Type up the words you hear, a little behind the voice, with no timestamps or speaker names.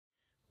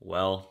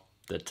Well,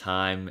 the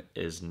time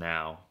is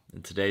now.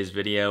 In today's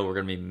video, we're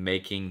going to be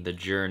making the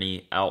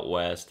journey out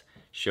west,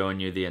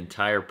 showing you the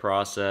entire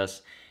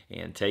process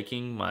and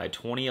taking my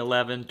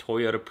 2011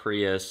 Toyota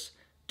Prius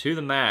to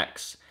the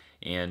max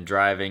and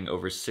driving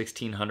over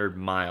 1,600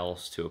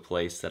 miles to a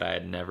place that I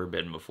had never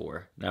been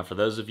before. Now, for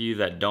those of you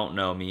that don't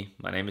know me,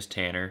 my name is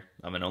Tanner.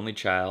 I'm an only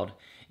child,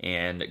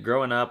 and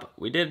growing up,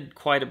 we did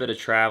quite a bit of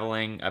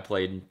traveling. I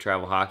played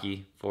travel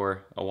hockey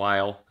for a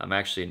while. I'm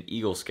actually an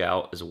Eagle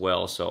Scout as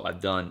well, so I've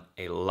done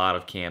a lot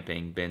of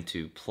camping, been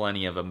to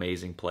plenty of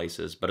amazing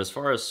places. But as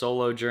far as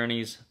solo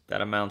journeys,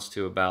 that amounts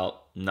to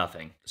about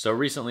nothing. So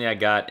recently I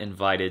got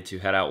invited to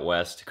head out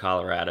west to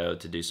Colorado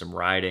to do some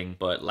riding,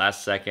 but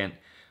last second,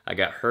 I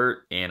got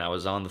hurt and I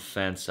was on the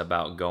fence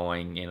about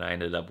going, and I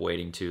ended up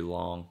waiting too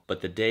long.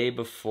 But the day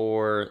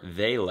before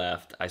they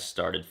left, I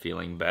started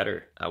feeling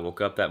better. I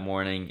woke up that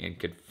morning and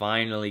could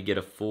finally get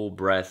a full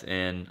breath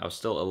in. I was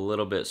still a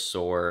little bit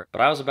sore, but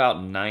I was about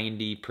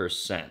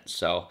 90%.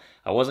 So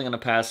I wasn't going to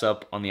pass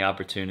up on the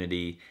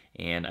opportunity,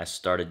 and I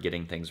started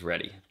getting things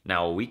ready.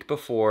 Now, a week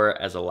before,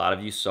 as a lot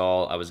of you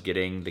saw, I was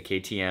getting the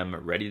KTM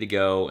ready to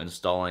go,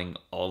 installing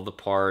all the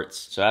parts.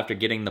 So after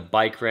getting the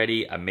bike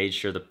ready, I made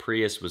sure the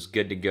Prius was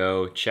good to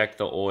go, checked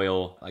the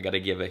oil. I got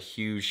to give a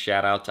huge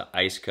shout out to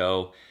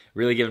ICECO,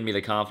 really giving me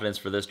the confidence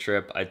for this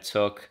trip. I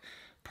took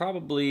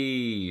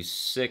probably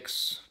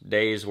 6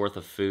 days worth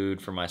of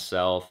food for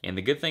myself. And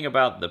the good thing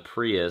about the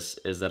Prius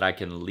is that I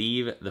can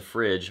leave the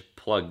fridge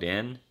plugged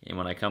in, and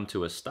when I come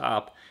to a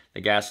stop, the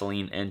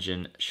gasoline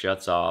engine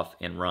shuts off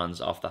and runs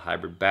off the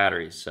hybrid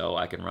batteries. So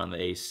I can run the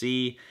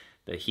AC,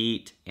 the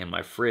heat, and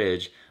my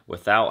fridge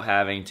without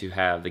having to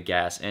have the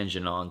gas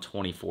engine on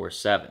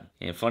 24/7.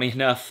 And funny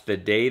enough, the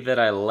day that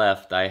I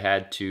left, I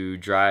had to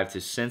drive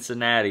to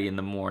Cincinnati in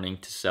the morning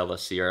to sell a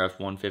CRF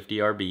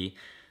 150RB.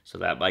 So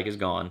that bike is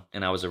gone.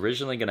 And I was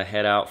originally gonna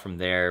head out from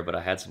there, but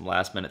I had some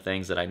last minute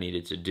things that I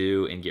needed to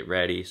do and get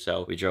ready.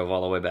 So we drove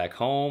all the way back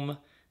home,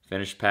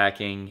 finished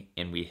packing,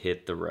 and we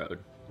hit the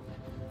road.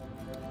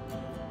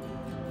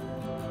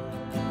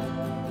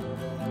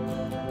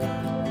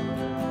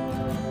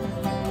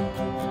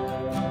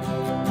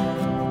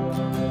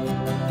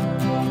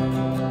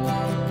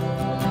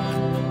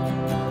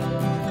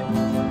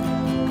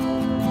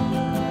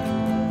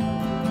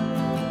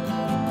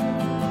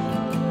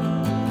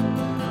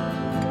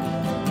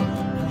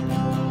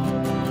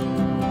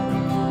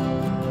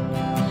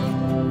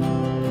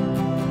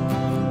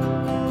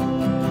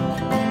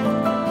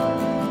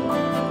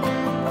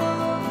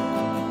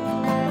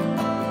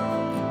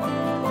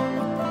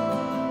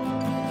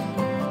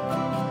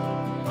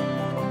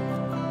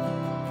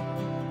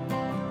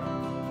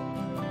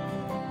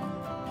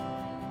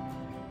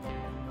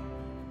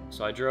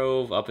 So I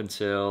drove up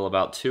until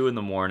about 2 in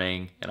the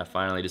morning, and I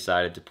finally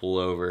decided to pull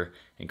over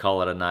and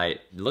call it a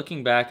night.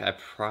 Looking back, I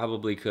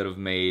probably could have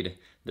made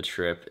the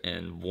trip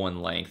in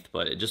one length,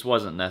 but it just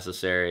wasn't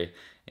necessary,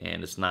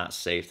 and it's not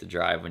safe to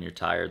drive when you're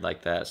tired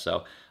like that.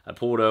 So I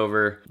pulled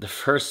over. The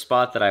first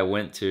spot that I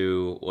went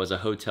to was a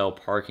hotel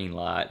parking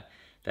lot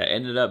that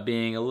ended up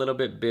being a little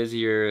bit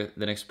busier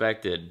than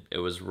expected. It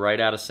was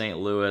right out of St.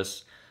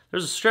 Louis.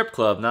 There's a strip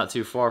club not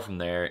too far from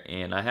there,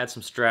 and I had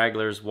some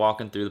stragglers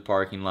walking through the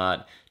parking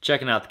lot,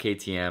 checking out the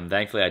KTM.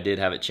 Thankfully, I did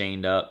have it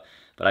chained up,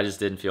 but I just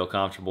didn't feel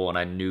comfortable, and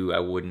I knew I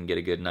wouldn't get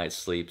a good night's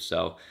sleep.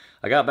 So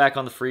I got back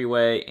on the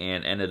freeway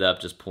and ended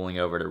up just pulling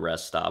over to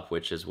rest stop,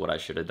 which is what I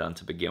should have done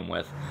to begin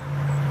with.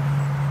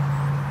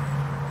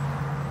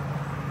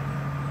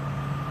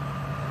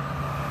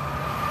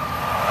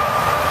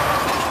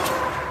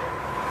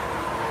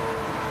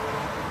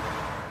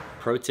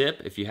 Pro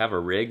tip, if you have a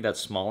rig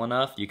that's small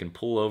enough, you can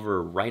pull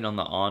over right on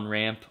the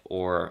on-ramp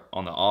or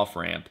on the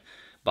off-ramp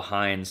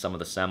behind some of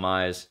the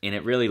semis, and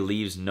it really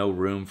leaves no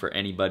room for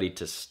anybody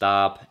to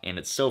stop, and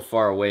it's so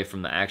far away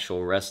from the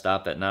actual rest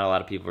stop that not a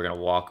lot of people are going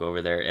to walk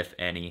over there, if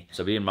any.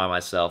 So being by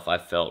myself, I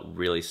felt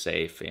really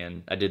safe,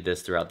 and I did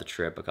this throughout the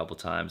trip a couple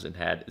times and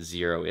had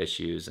zero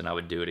issues, and I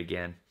would do it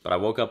again. But I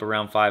woke up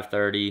around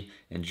 5:30,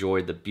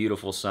 enjoyed the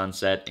beautiful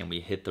sunset, and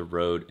we hit the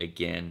road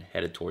again,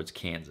 headed towards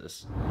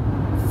Kansas.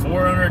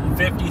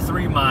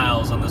 453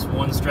 miles on this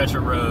one stretch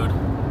of road.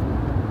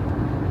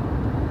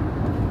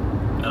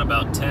 Got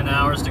about 10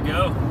 hours to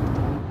go.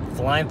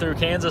 Flying through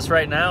Kansas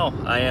right now.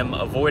 I am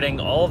avoiding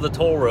all of the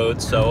toll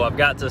roads, so I've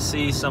got to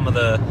see some of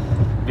the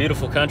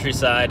beautiful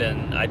countryside,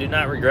 and I do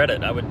not regret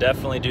it. I would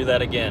definitely do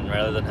that again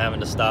rather than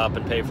having to stop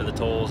and pay for the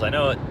tolls. I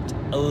know it's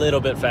a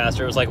little bit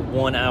faster. It was like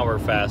 1 hour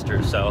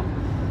faster, so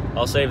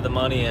I'll save the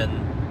money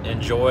and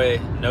enjoy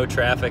no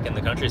traffic in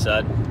the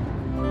countryside.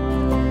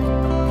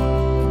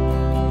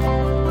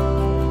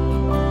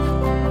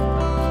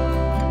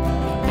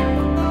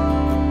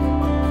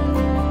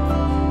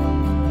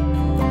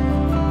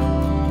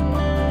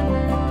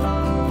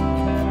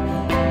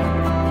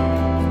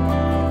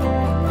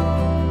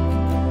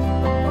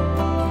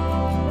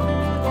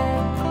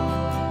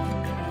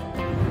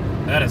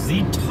 That is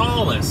the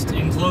tallest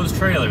enclosed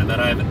trailer that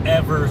I've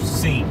ever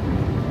seen.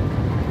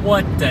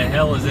 What the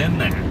hell is in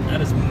that?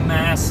 That is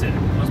massive.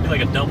 It must be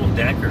like a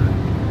double-decker.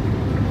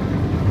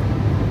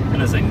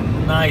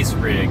 nice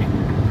rig.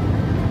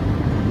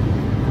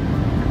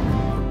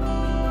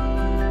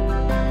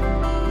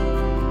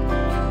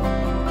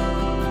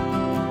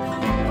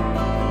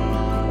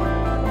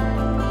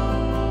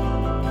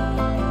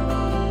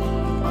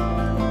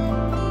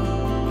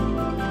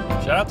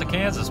 Shout out to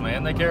Kansas,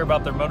 man. They care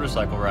about their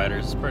motorcycle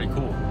riders. It's pretty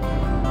cool.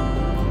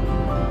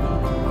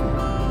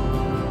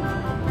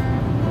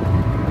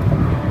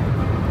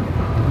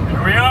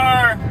 Here we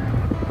are.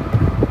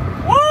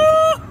 Woo!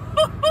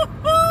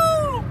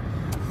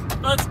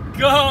 Let's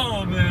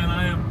go, man.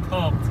 I am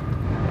pumped.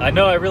 I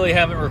know I really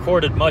haven't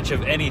recorded much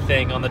of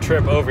anything on the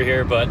trip over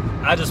here, but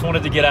I just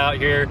wanted to get out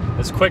here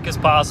as quick as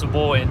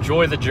possible,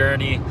 enjoy the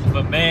journey.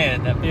 But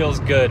man, that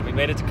feels good. We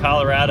made it to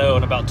Colorado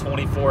in about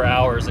 24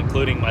 hours,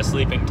 including my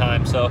sleeping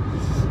time, so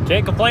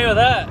can't complain with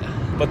that.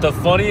 But the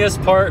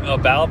funniest part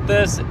about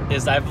this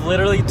is I've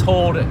literally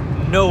told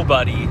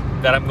nobody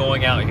that I'm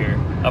going out here.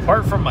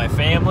 Apart from my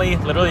family,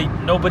 literally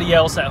nobody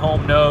else at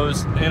home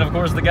knows. And of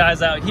course the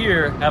guys out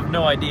here have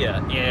no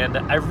idea. And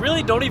I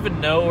really don't even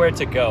know where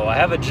to go. I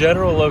have a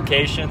general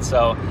location,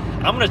 so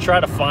I'm gonna try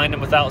to find them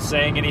without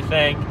saying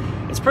anything.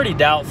 It's pretty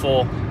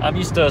doubtful. I'm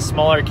used to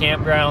smaller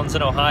campgrounds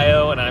in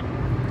Ohio, and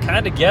I'm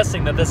kind of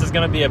guessing that this is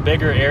gonna be a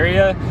bigger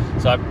area.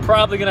 So I'm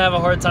probably gonna have a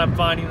hard time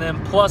finding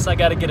them. Plus I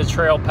gotta get a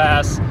trail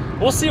pass.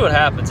 We'll see what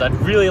happens. I'd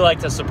really like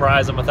to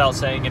surprise them without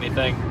saying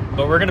anything.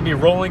 But we're gonna be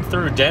rolling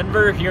through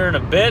Denver here in a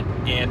bit,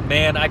 and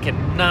man, I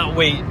cannot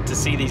wait to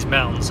see these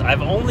mountains.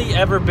 I've only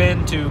ever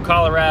been to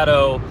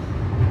Colorado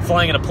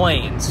flying in a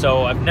plane,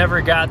 so I've never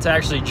got to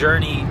actually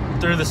journey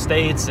through the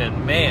states,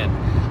 and man,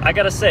 I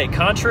gotta say,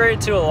 contrary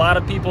to a lot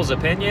of people's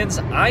opinions,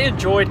 I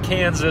enjoyed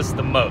Kansas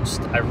the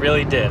most. I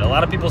really did. A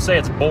lot of people say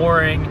it's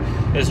boring,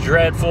 it's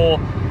dreadful.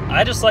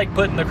 I just like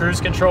putting the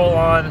cruise control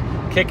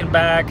on, kicking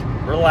back,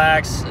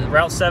 relax.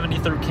 Route 70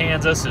 through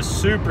Kansas is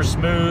super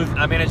smooth.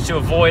 I managed to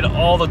avoid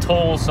all the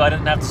tolls, so I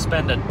didn't have to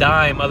spend a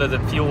dime other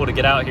than fuel to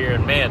get out here.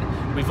 And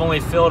man, we've only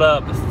filled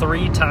up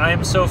 3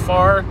 times so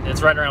far.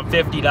 It's right around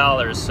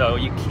 $50, so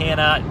you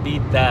cannot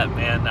beat that,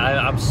 man.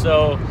 I'm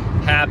so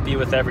happy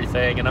with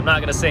everything, and I'm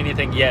not gonna say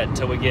anything yet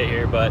until we get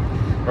here, but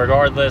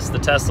regardless, the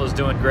Tesla's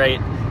doing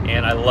great,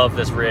 and I love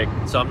this rig.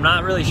 So I'm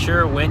not really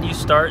sure when you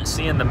start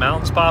seeing the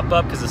mountains pop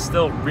up because it's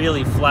still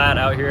really flat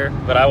out here,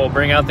 but I will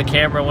bring out the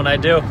camera when I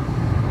do.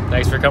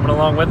 Thanks for coming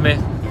along with me.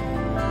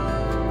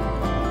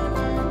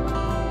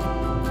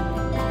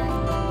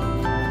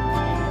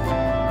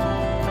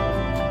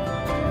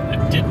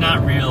 I did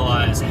not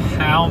realize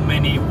how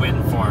many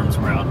wind farms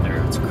were out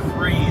there. It's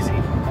crazy.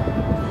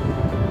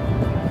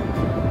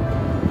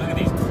 Look at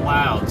these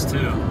clouds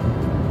too.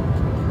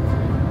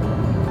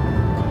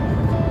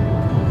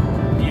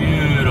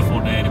 Beautiful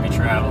day to be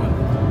traveling.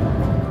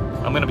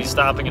 I'm gonna be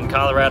stopping in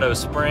Colorado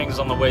Springs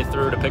on the way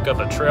through to pick up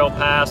a trail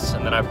pass,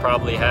 and then I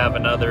probably have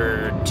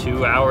another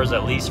 2 hours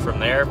at least from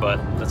there, but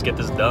let's get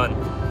this done.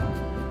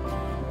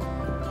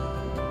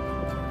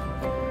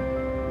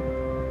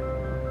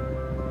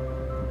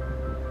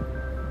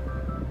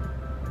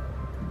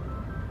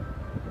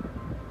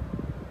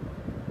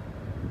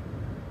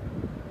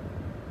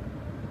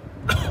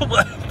 Oh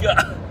my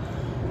God.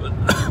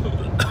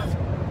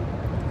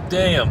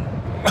 Damn.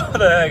 What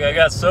the heck, I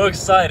got so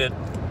excited.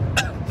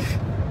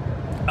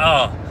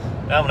 Oh,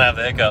 now I'm gonna have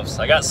the hiccups.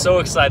 I got so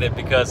excited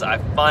because I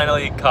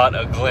finally caught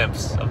a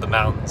glimpse of the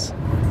mountains.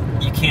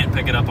 You can't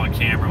pick it up on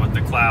camera with the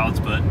clouds,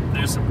 but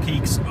there's some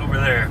peaks over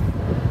there.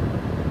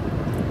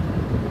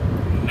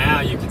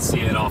 Now you can see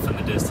it off in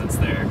the distance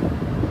there.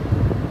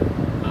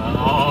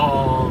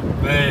 Oh,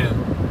 man.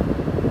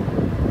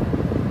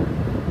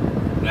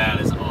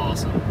 That is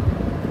awesome.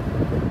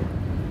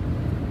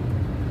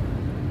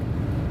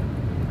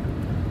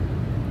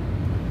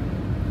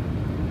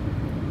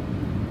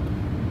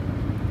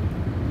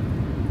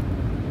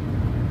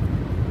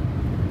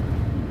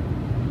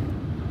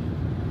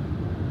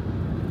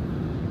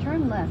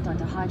 Turn left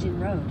onto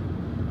Hodgen Road.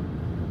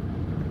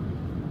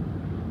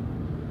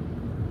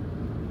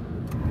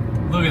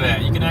 Look at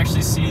that, you can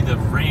actually see the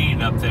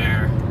rain up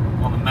there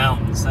on the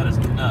mountains. That is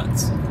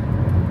nuts.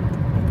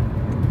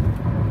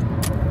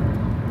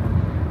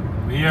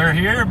 We are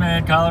here,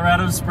 man,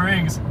 Colorado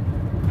Springs.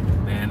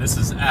 Man, this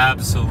is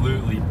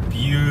absolutely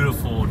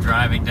beautiful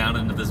driving down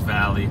into this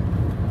valley.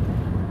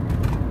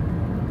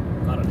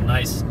 A lot of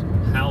nice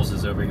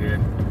houses over here.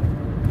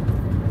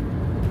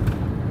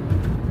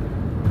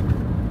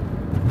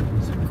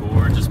 It's a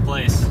gorgeous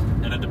place.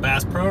 Headed to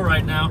Bass Pro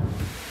right now.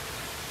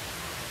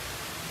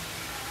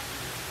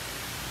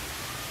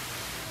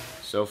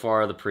 So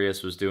far, the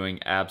Prius was doing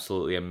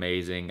absolutely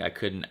amazing. I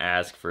couldn't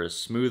ask for a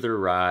smoother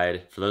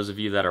ride. For those of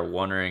you that are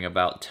wondering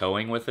about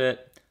towing with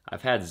it,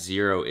 I've had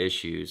 0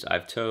 issues.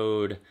 I've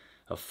towed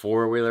a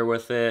 4-wheeler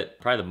with it.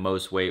 Probably the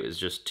most weight was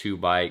just 2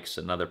 bikes,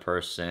 another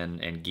person,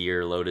 and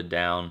gear loaded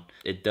down.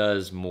 It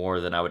does more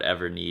than I would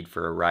ever need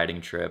for a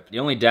riding trip. The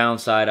only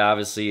downside,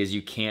 obviously, is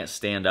you can't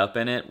stand up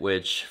in it,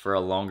 which for a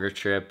longer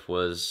trip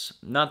was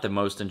not the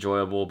most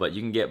enjoyable, but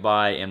you can get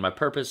by, and my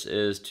purpose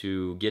is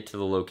to get to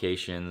the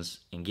locations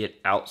and get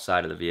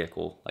outside of the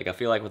vehicle. Like, I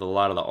feel like with a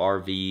lot of the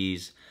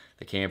RVs,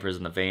 the campers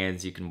and the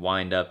vans, you can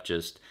wind up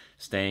just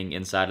staying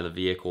inside of the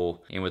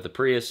vehicle. And with the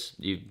Prius,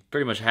 you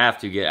pretty much have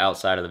to get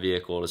outside of the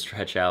vehicle to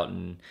stretch out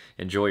and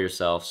enjoy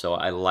yourself. So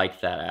I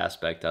like that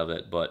aspect of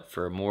it. But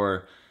for a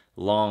more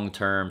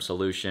long-term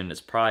solution,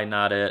 it's probably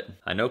not it.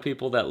 I know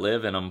people that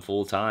live in them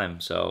full time,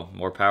 so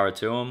more power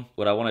to them.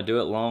 Would I want to do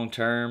it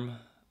long-term?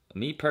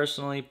 Me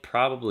personally,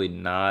 probably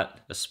not,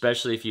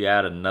 especially if you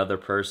add another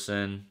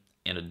person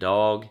and a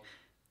dog.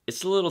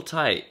 It's a little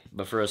tight,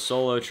 but for a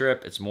solo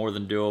trip, it's more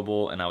than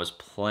doable, and I was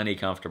plenty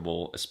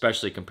comfortable,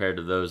 especially compared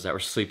to those that were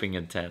sleeping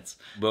in tents.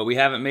 But we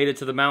haven't made it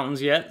to the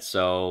mountains yet,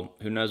 so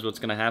who knows what's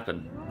gonna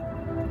happen.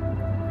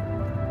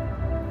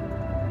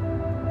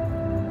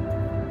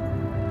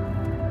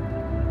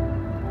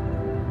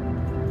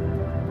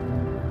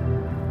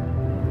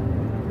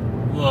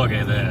 Look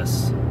at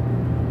this.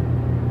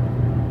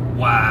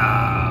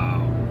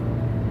 Wow.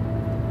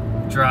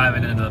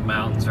 Driving into the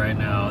mountains right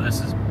now. This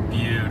is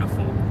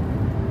beautiful.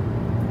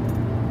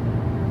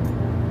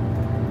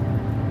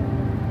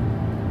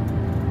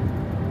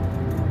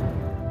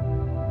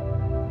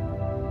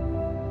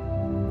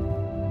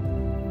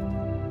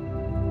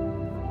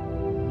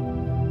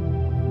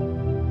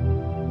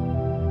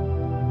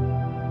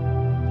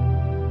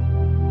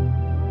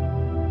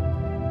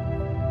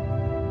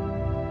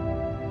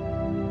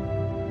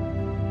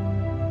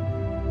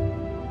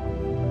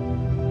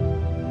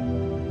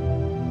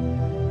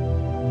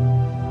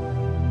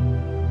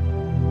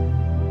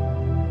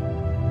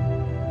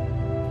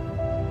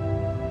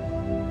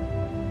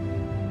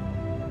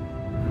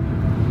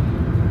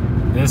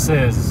 This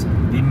is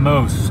the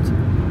most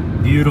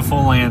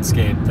beautiful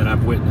landscape that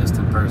I've witnessed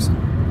in person.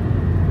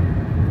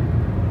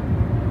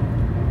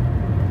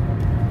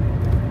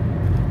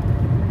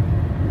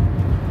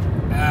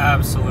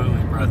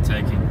 Absolutely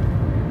breathtaking.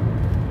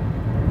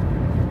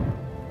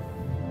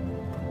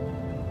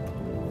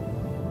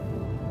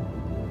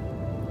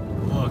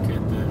 Look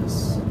at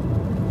this.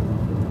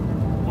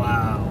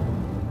 Wow.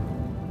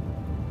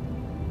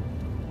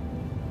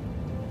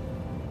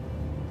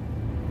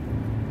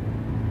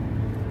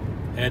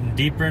 Heading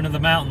deeper into the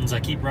mountains. I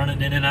keep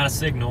running in and out of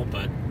signal,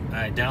 but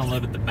I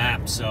downloaded the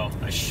map, so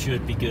I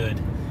should be good.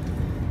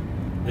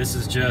 This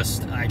is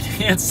just, I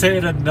can't say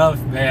it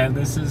enough, man.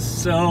 This is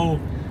so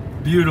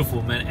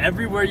beautiful, man.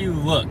 Everywhere you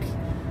look,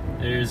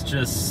 there's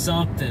just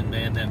something,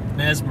 man, that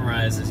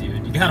mesmerizes you,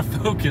 and you gotta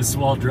focus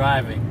while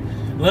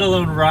driving, let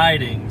alone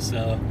riding.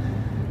 So,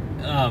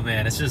 oh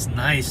man, it's just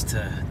nice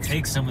to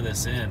take some of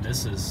this in.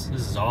 This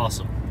is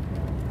awesome.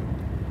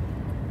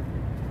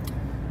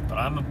 But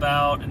I'm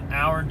about an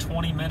hour and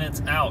 20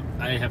 minutes out.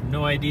 I have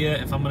no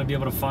idea if I'm gonna be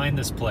able to find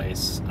this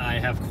place. I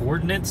have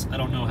coordinates, I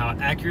don't know how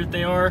accurate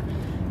they are,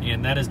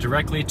 and that is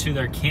directly to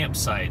their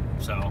campsite.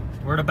 So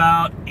we're at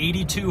about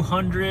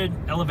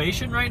 8,200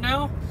 elevation right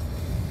now.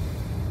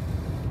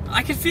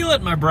 I can feel it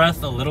in my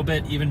breath a little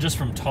bit, even just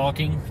from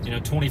talking. You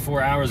know,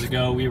 24 hours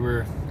ago we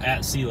were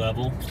at sea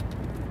level.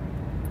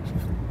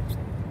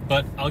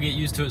 But I'll get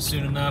used to it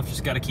soon enough,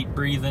 just gotta keep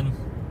breathing.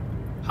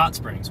 Hot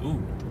springs,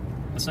 ooh.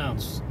 That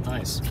sounds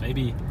nice.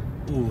 Maybe,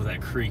 ooh,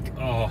 that creek.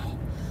 Oh,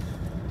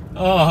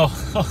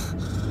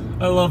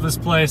 I love this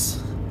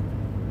place.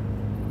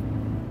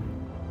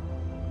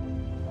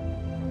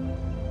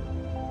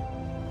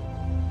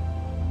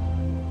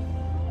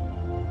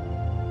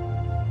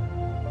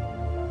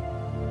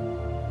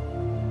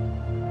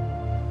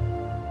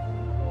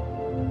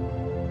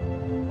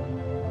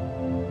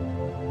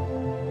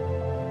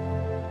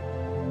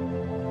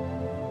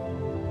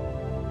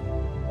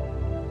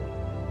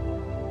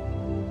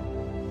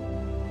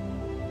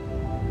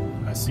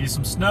 I see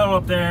some snow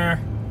up there.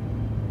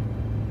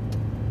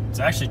 It's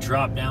actually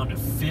dropped down to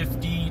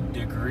 50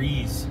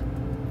 degrees.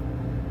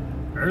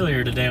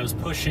 Earlier today it was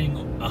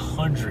pushing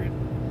 100.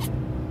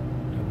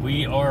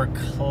 We are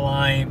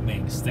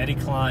climbing, steady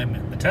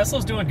climbing. The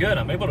Tesla's doing good.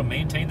 I'm able to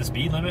maintain the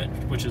speed limit,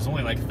 which is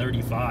only like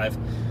 35.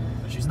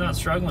 But she's not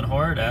struggling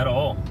hard at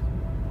all.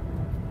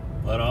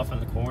 Let off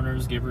in the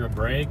corners, give her a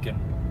break, and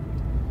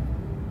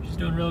she's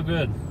doing real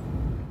good.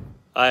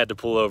 I had to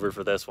pull over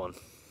for this one.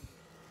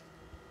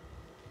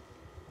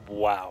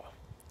 Wow.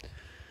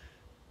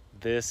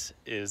 This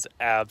is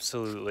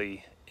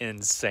absolutely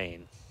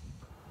insane.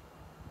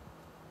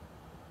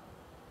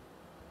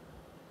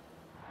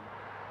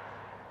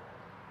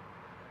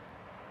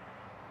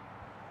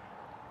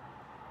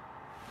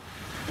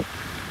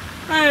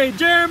 Hey,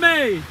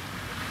 Jeremy!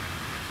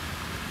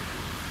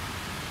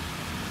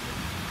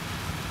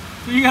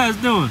 What you guys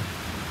doing?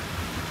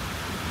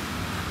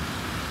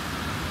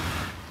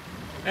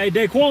 Hey,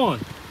 Daquan!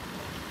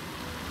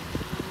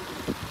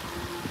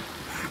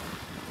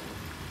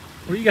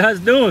 What are you guys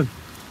doing?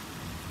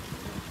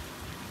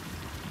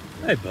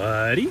 Hey,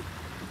 buddy.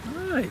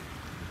 Hi.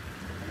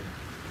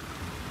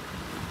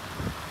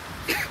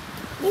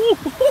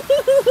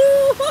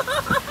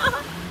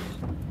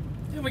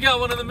 And we got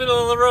one in the middle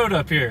of the road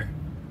up here.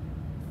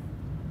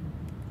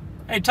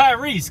 Hey,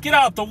 Tyrese, get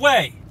out the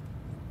way.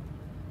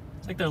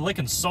 It's like they're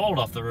licking salt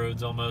off the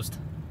roads almost.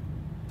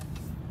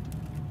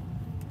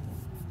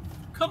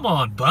 Come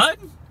on, bud.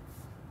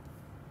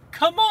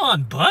 Come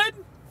on, bud.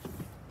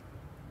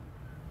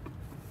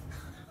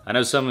 I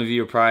know some of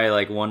you are probably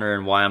like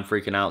wondering why I'm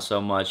freaking out so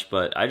much,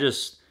 but I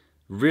just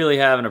really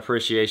have an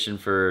appreciation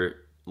for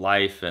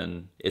life,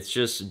 and it's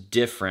just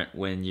different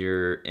when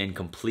you're in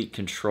complete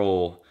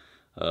control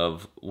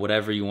of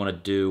whatever you want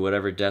to do,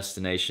 whatever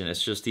destination.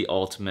 It's just the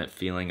ultimate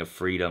feeling of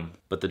freedom.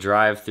 But the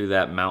drive through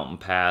that mountain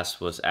pass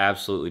was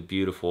absolutely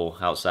beautiful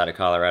outside of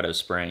Colorado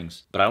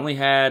Springs. But I only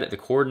had the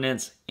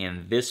coordinates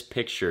and this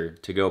picture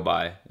to go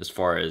by as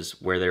far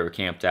as where they were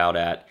camped out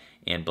at.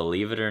 And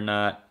believe it or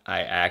not,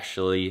 I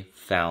actually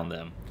found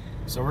them.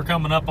 So we're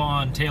coming up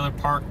on Taylor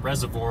Park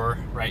Reservoir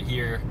right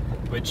here,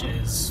 which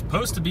is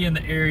supposed to be in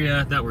the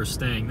area that we're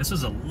staying. This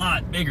is a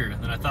lot bigger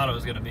than I thought it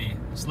was gonna be.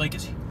 This lake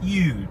is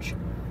huge.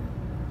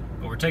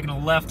 But we're taking a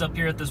left up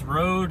here at this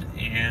road,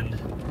 and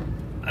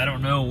I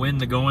don't know when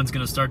the going's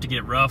gonna start to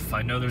get rough.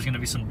 I know there's gonna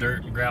be some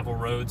dirt and gravel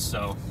roads,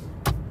 so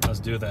let's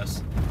do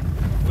this.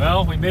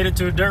 Well, we made it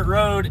to a dirt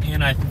road,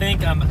 and I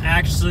think I'm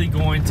actually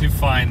going to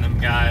find them,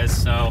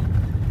 guys. So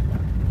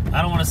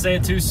I don't want to say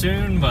it too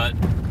soon, but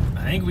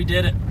I think we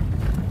did it.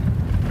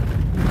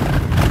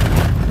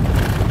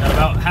 Got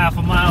about half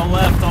a mile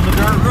left on the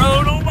dirt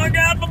road. Oh my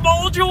God, my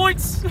ball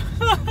joints.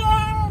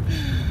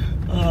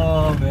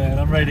 Oh man,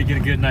 I'm ready to get a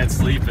good night's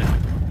sleep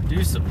and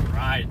do some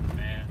riding,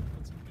 man.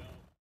 Let's go.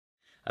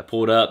 I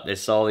pulled up, they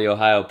saw the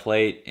Ohio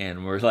plate,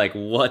 and we're like,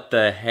 what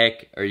the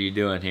heck are you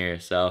doing here?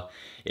 So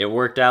it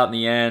worked out in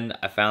the end.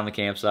 I found the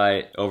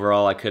campsite.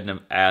 Overall, I couldn't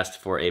have asked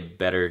for a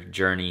better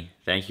journey.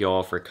 Thank you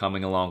all for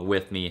coming along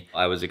with me.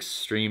 I was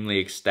extremely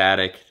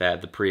ecstatic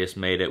that the Prius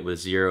made it with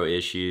 0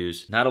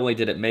 issues. Not only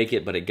did it make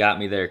it, but it got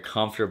me there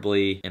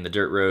comfortably, and the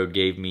dirt road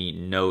gave me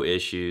no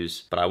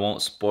issues. But I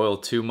won't spoil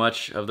too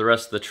much of the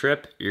rest of the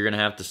trip. You're gonna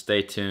have to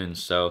stay tuned.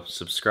 So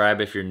subscribe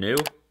if you're new.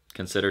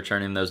 Consider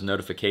turning those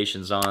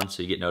notifications on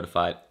so you get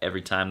notified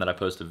every time that I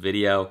post a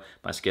video.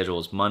 My schedule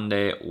is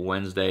Monday,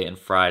 Wednesday, and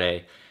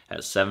Friday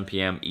at 7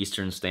 p.m.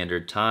 Eastern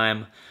Standard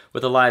Time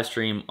with a live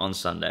stream on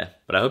Sunday.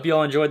 But I hope you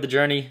all enjoyed the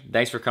journey.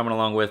 Thanks for coming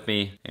along with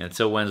me. And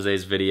until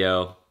Wednesday's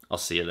video, I'll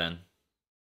see you then.